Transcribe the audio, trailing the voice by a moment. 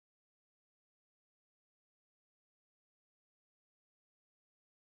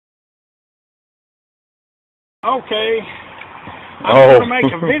Okay, I'm going to make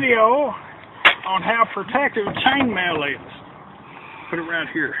a video on how protective chainmail is. Put it right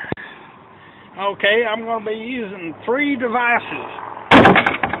here. Okay, I'm going to be using 3 devices.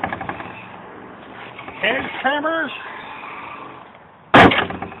 Edge trimmers,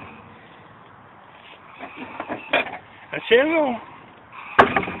 a chisel,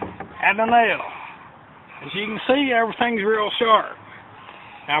 and a nail. As you can see, everything's real sharp.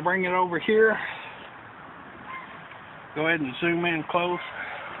 I'll bring it over here. Go ahead and zoom in close.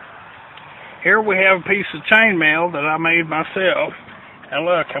 Here we have a piece of chainmail that I made myself. And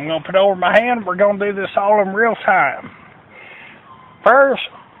look, I'm going to put it over my hand. We're going to do this all in real time. First,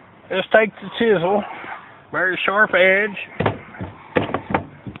 let's take the chisel, very sharp edge.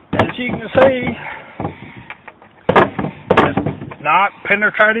 As you can see, it's not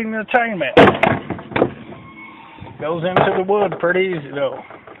penetrating the chainmail. Goes into the wood pretty easy though.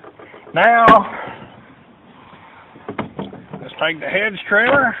 Now, let's take the hedge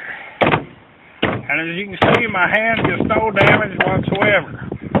trimmer, and as you can see, my hand gets no damage whatsoever.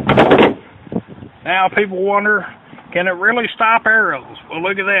 Now people wonder, can it really stop arrows? Well,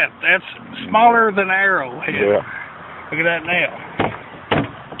 look at that. That's smaller than an arrowhead. Yeah. Look at that nail.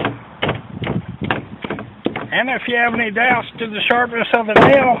 And if you have any doubts to the sharpness of the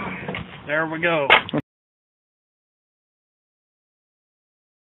nail, there we go.